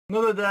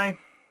Another day,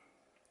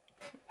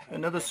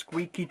 another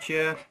squeaky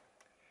chair,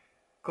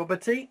 cup of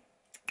tea.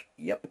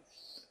 Yep.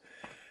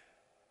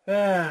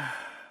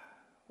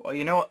 Well,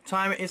 you know what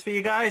time it is for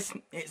you guys?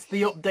 It's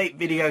the update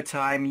video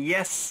time.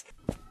 Yes.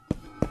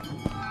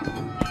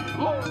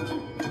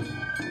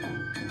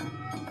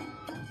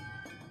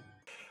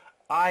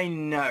 I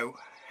know.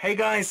 Hey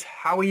guys,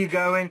 how are you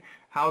going?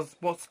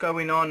 What's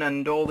going on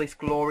and all this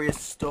glorious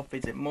stuff?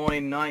 Is it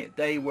morning, night,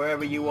 day,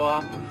 wherever you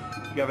are?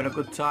 You're having a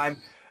good time.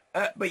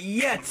 But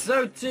yeah,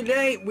 so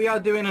today we are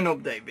doing an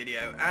update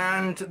video,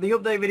 and the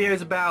update video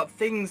is about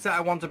things that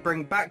I want to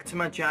bring back to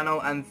my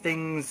channel and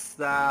things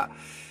that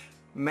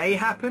may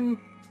happen.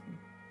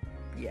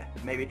 Yeah,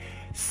 maybe.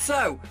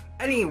 So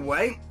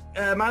anyway,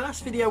 my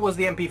last video was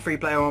the MP3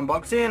 player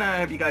unboxing. I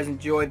hope you guys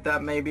enjoyed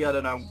that. Maybe, I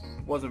don't know,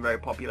 wasn't very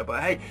popular,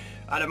 but hey,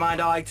 I don't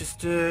mind. I like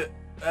just to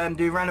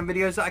do random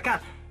videos that I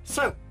can.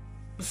 So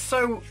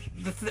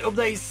the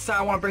updates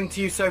I want to bring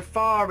to you so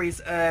far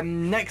is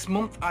next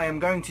month I am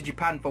going to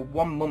Japan for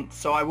 1 month,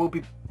 so I will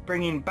be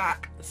bringing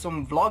back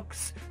some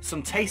vlogs,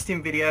 some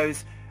tasting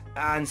videos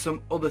and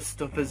some other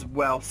stuff as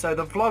well. So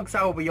the vlogs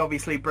I will be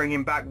obviously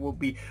bringing back will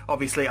be,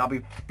 obviously I'll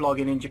be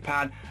vlogging in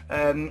Japan.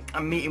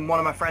 I'm meeting one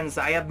of my friends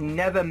that I have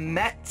never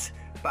met,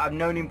 but I've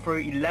known him for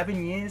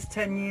 11 years,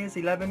 10 years,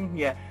 11,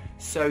 yeah.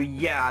 So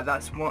yeah,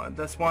 that's one of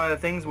the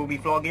things we'll be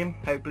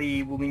vlogging.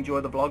 Hopefully we'll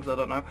enjoy the vlogs, I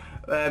don't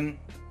know.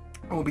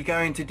 We'll be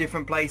going to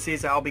different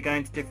places. I'll be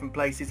going to different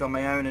places on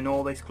my own and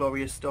all this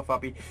glorious stuff. I'll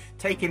be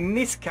taking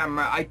this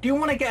camera. I do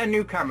want to get a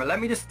new camera. Let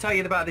me just tell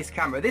you about this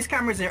camera. This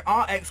camera is an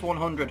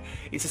RX100.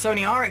 It's a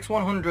Sony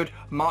RX100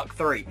 Mark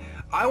III.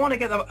 I want to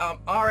get the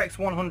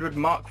RX100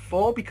 Mark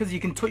IV because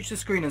you can touch the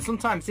screen, and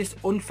sometimes this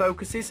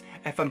unfocuses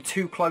if I'm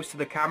too close to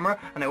the camera,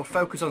 and it will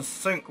focus on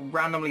something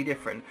randomly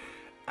different.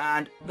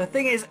 And the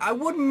thing is, I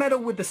would meddle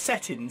with the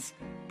settings,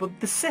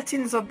 but the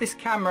settings of this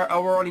camera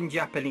are all in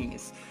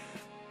Japanese.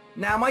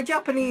 Now my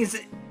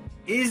Japanese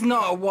is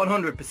not a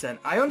 100%.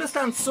 I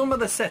understand some of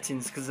the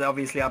settings because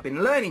obviously I've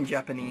been learning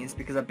Japanese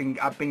because I've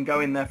been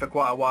going there for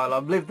quite a while.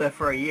 I've lived there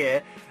for a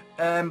year,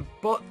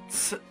 but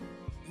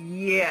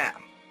yeah,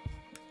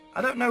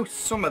 I don't know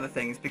some of the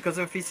things because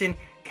if it's in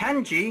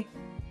kanji,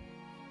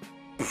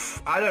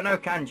 I don't know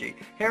kanji.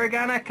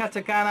 Hiragana,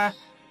 katakana,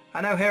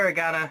 I know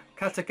hiragana,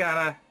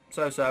 katakana,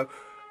 so.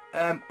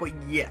 But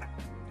yeah,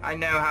 I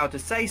know how to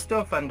say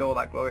stuff and all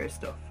that glorious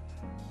stuff.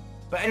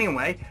 But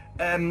anyway,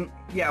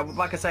 yeah,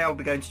 like I say, I'll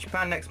be going to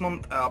Japan next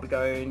month. I'll be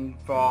going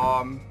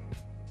from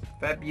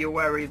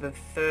February the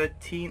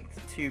 13th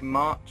to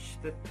March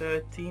the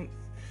 13th.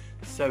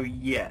 So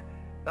yeah,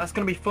 that's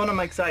going to be fun. I'm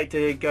excited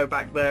to go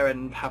back there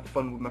and have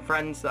fun with my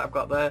friends that I've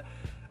got there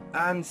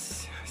and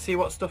see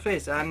what stuff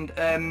is.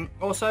 And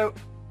also,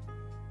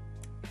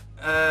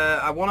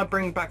 I want to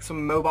bring back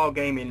some mobile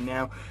gaming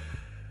now.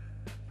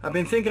 I've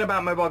been thinking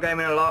about mobile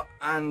gaming a lot,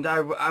 and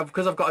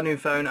because I've got a new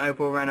phone,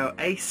 Oppo Reno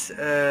Ace,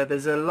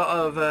 there's a lot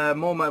of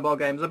more mobile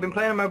games. I've been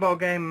playing a mobile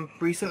game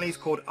recently. It's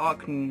called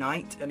Ark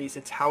Knight, and it's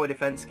a tower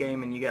defense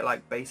game, and you get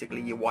like basically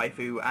your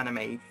waifu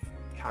anime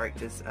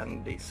characters,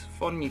 and it's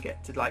fun. You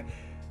get to like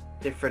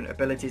different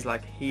abilities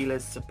like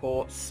healers,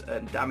 supports,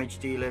 and damage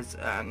dealers,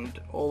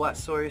 and all that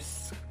sort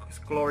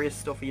of glorious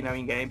stuff, you know,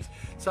 in games.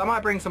 So I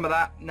might bring some of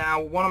that.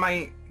 Now, one of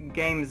my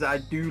games that I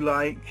do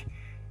like,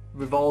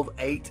 Revolve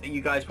 8,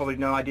 you guys probably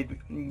know I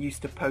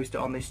used to post it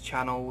on this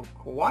channel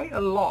quite a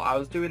lot. I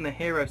was doing the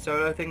hero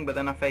solo thing, but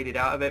then I faded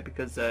out of it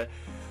because I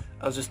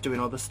was just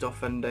doing other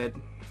stuff and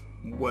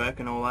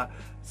work and all that.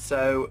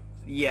 So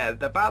yeah,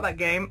 about that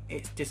game,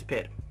 it's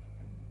disappeared.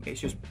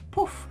 It's just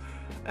poof.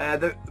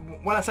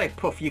 When I say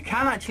poof, you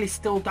can actually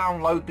still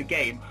download the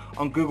game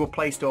on Google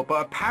Play Store,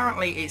 but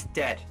apparently it's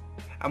dead.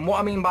 And what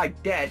I mean by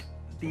dead,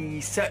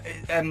 not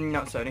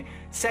Sony,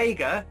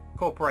 Sega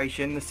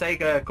Corporation, the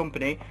Sega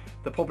company,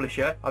 the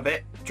publisher of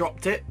it,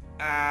 dropped it,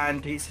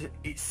 and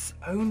it's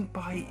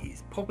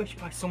published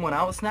by someone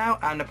else now,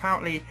 and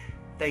apparently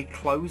they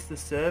closed the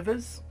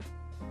servers.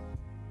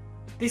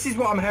 This is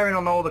what I'm hearing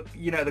on all the,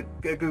 you know, the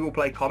Google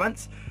Play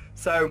comments.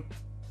 So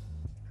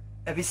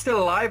if it's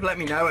still alive, let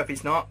me know. If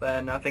it's not,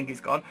 then I think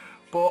it's gone.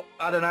 But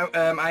I don't know.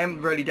 I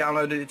haven't really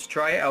downloaded it to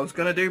try it. I was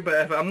gonna do, but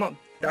if I'm not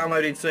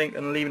downloading sync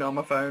and leaving it on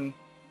my phone,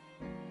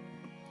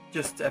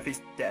 just if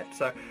it's dead.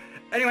 So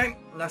anyway,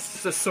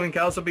 that's just something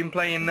else. I've been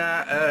playing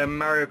that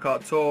Mario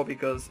Kart Tour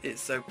because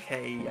it's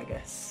okay, I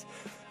guess.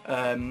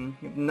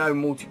 No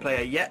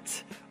multiplayer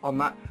yet on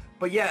that.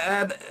 But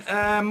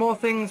yeah, more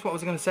things. What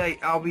was I going to say?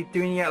 I'll be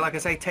doing, yeah, like I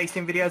say,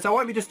 tasting videos. I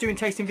won't be just doing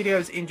tasting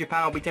videos in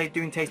Japan. I'll be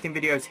doing tasting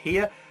videos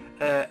here.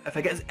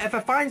 If I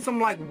find some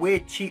like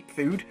weird cheap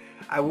food,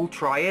 I will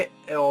try it,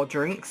 or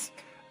drinks.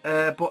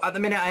 But at the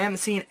minute I haven't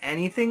seen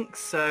anything,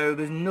 so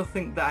there's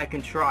nothing that I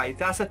can try.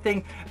 That's the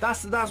thing.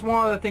 That's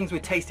one of the things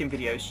with tasting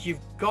videos. You've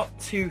got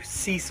to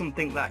see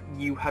something that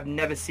you have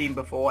never seen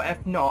before.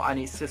 If not, and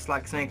it's just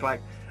like something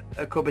like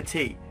a cup of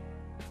tea,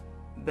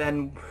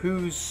 then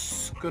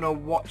who's gonna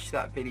watch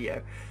that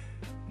video?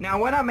 Now,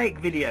 when I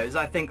make videos,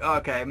 I think,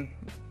 okay,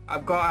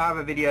 I've got to have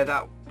a video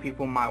that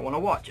people might want to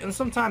watch. And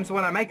sometimes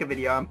when I make a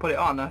video and put it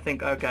on, I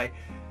think, okay,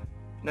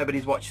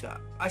 nobody's watched that.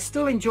 I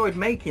still enjoyed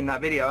making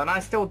that video, and I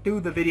still do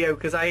the video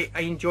because I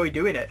enjoy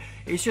doing it.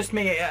 It's just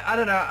me, I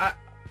don't know,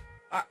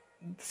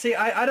 see,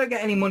 I don't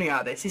get any money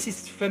out of this. This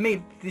is, for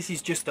me, this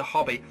is just a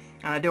hobby,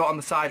 and I do it on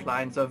the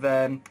sidelines of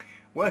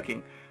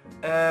working.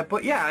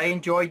 But yeah, I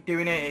enjoy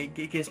doing it.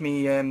 It gives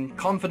me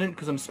confidence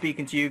because I'm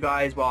speaking to you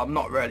guys. Well, I'm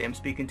not really. I'm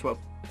speaking to a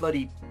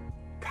bloody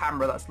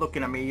camera that's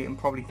looking at me and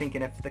probably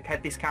thinking, if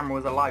this camera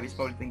was alive, it's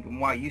probably thinking,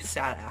 wow, you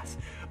sad ass.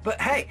 But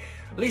hey,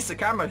 at least the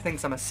camera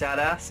thinks I'm a sad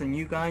ass and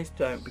you guys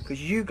don't,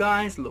 because you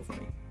guys love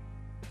me.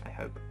 I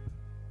hope.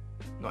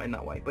 Not in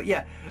that way, but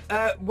yeah.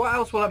 What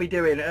else will I be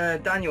doing?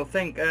 Daniel,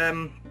 think.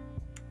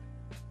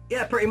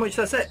 Yeah, pretty much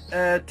that's it.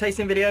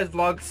 Tasting videos,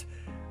 vlogs,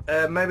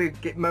 maybe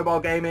mobile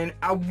gaming.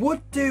 I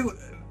would do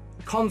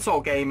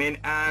console gaming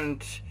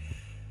and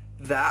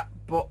that,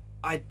 but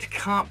I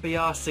can't be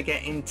asked to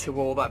get into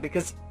all that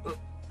because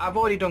I've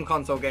already done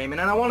console gaming,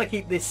 and I want to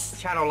keep this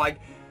channel like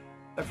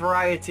a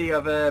variety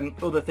of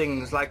other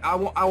things. Like I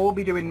will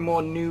be doing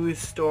more news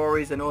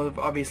stories and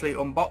obviously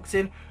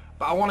unboxing,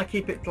 but I want to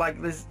keep it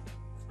like this.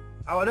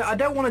 I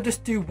don't want to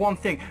just do one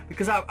thing,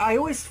 because I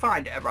always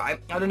find it, right?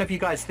 I don't know if you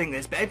guys think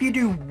this, but if you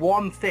do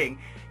one thing,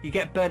 you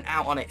get burnt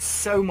out on it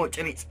so much,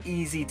 and it's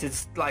easy to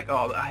like,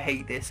 oh, I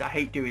hate this, I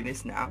hate doing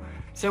this now.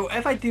 So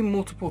if I do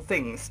multiple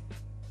things,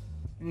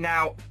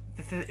 now,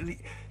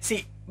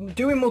 see,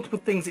 doing multiple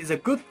things is a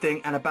good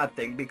thing and a bad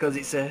thing, because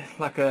it's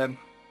like a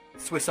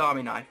Swiss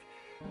Army knife.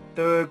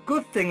 The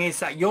good thing is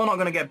that you're not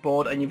going to get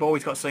bored and you've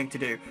always got something to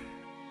do.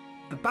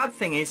 The bad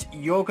thing is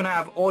you're going to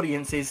have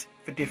audiences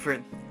for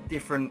different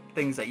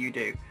things that you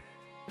do,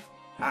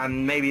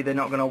 and maybe they're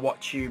not going to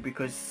watch you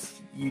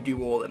because you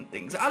do all them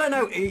things. I don't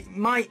know, it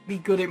might be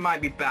good, it might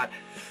be bad,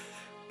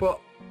 but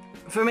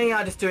for me,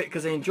 I just do it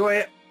because I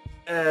enjoy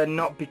it,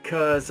 not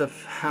because of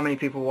how many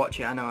people watch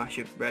it. I know I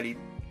should really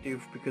do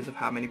because of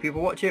how many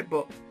people watch it,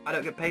 but I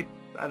don't get paid.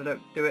 I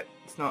don't do it.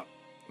 It's not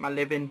my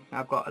living.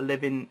 I've got a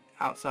living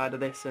outside of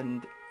this,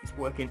 and it's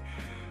working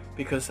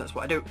because that's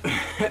what I do.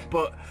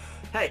 But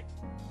hey,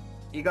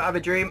 you gotta have a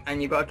dream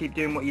and you gotta keep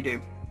doing what you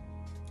do.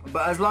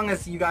 But as long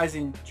as you guys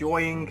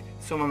enjoying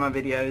some of my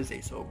videos,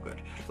 it's all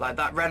good. Like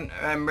that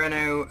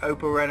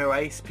Opel Renault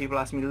Ace, people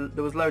asked me,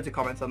 there was loads of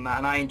comments on that,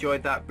 and I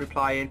enjoyed that,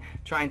 replying,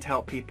 trying to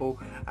help people,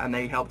 and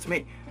they helped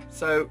me.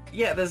 So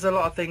yeah, there's a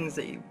lot of things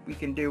that we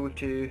can do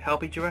to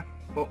help each other.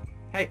 But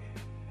hey,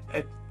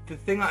 the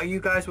thing that you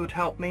guys would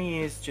help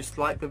me is just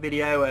like the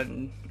video,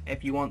 and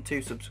if you want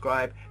to,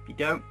 subscribe. If you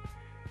don't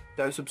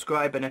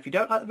subscribe, and if you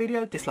don't like the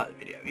video, dislike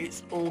the video.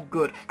 It's all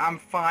good. I'm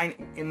fine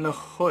in the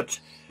hood.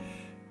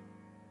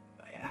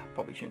 Yeah,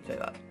 probably shouldn't say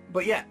that.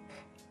 But yeah,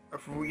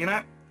 you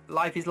know,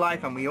 life is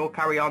life, and we all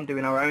carry on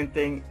doing our own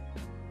thing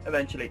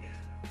eventually.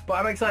 But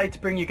I'm excited to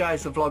bring you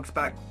guys the vlogs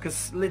back,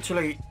 because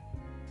literally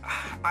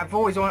I've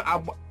always wanted,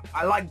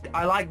 I like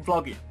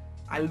vlogging.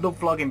 I love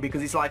vlogging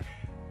because it's like,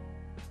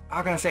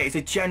 how can I say, it's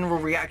a general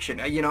reaction.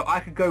 You know, I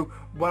could go,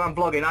 when I'm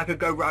vlogging, I could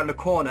go round the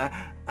corner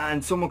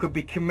and someone could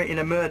be committing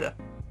a murder,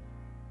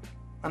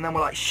 and then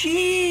we're like,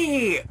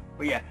 shit.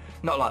 But yeah,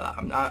 not like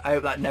that. I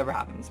hope that never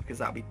happens, because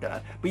that'd be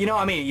bad. But you know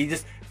what I mean, you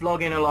just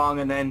vlogging along,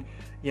 and then,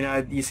 you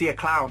know, you see a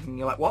clown and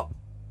you're like, what?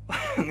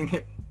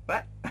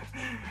 What?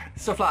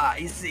 Stuff like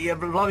that.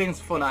 Vlogging's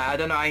fun. I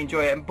don't know, I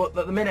enjoy it, but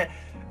at the minute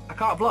I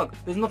can't vlog.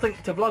 There's nothing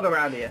to vlog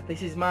around here.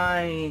 This is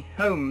my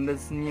home.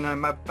 There's, you know,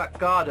 my back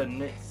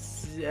garden.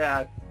 It's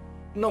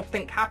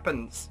nothing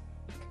happens.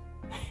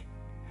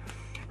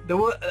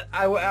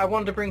 I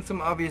wanted to bring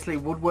some obviously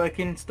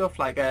woodworking stuff,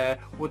 like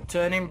wood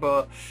turning,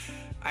 but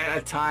I don't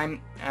have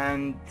time.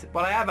 And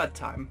well, I have had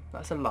time.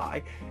 That's a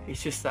lie.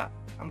 It's just that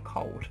I'm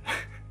cold.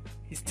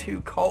 It's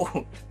too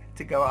cold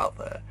to go out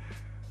there,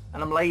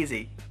 and I'm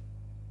lazy.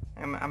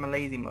 I'm a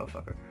lazy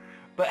motherfucker.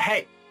 But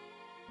hey,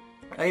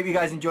 I hope you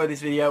guys enjoyed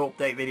this video,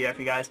 update video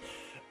for you guys.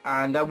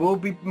 And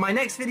my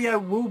next video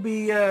will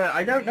be,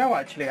 I don't know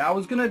actually. I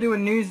was going to do a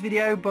news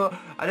video, but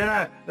I don't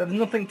know. There's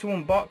nothing to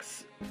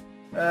unbox.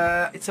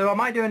 So I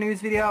might do a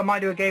news video, I might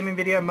do a gaming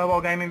video, mobile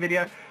gaming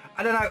video.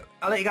 I don't know.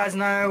 I'll let you guys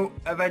know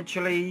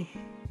eventually.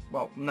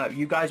 Well, no,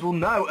 you guys will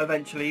know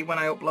eventually when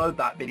I upload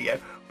that video.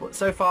 But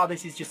so far,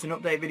 this is just an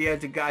update video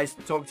to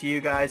talk to you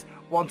guys.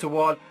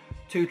 1-to-1,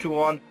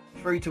 2-to-1,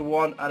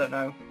 3-to-1, I don't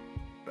know.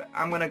 But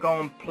I'm going to go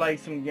and play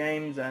some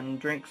games and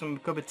drink some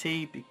cup of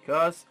tea,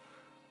 because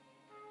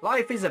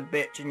life is a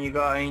bitch and you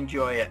gotta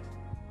enjoy it.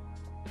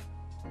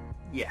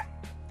 Yeah.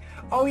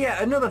 Oh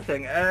yeah, another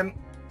thing.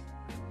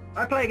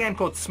 I play a game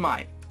called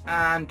Smite,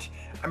 and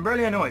I'm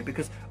really annoyed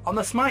because on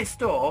the Smite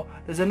store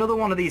there's another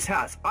one of these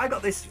hats. I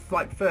got this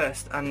like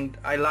first, and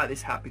I like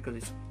this hat because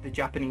it's the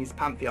Japanese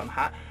Pantheon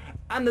hat.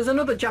 And there's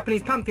another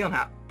Japanese Pantheon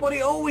hat, but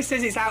it always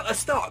says it's out of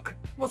stock.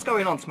 What's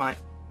going on, Smite?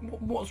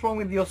 What's wrong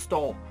with your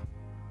store?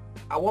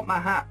 I want my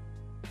hat.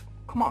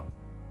 Come on.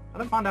 I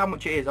don't mind how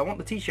much it is. I want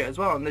the t-shirt as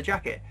well and the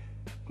jacket.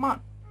 Come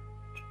on.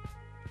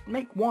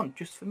 Make one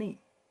just for me.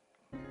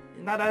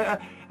 I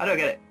don't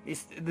get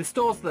it. The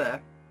store's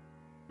there.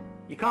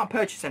 You can't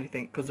purchase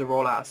anything because they're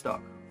all out of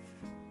stock.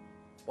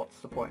 What's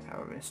the point of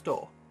having a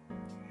store?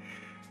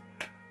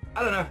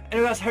 I don't know.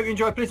 Anyway, guys, hope you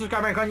enjoyed. Please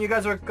subscribe and comment. You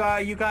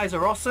guys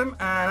are awesome,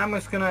 and I'm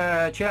just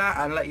gonna chill out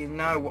and let you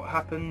know what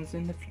happens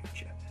in the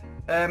future.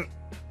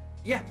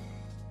 Yeah.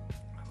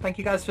 Thank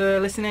you guys for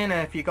listening,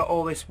 and if you got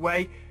all this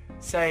way,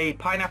 say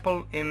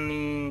pineapple in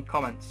the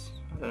comments.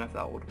 I don't know if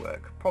that would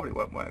work. Probably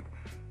won't work.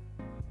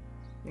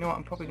 You know what?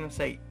 I'm probably gonna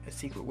say a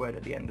secret word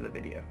at the end of the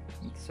video,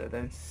 so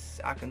then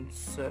I can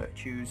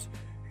choose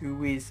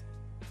who is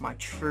my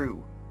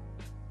true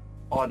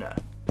honor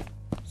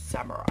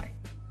samurai.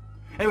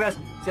 Anyway guys,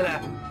 see you later.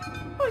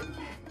 Bye.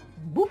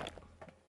 Boop.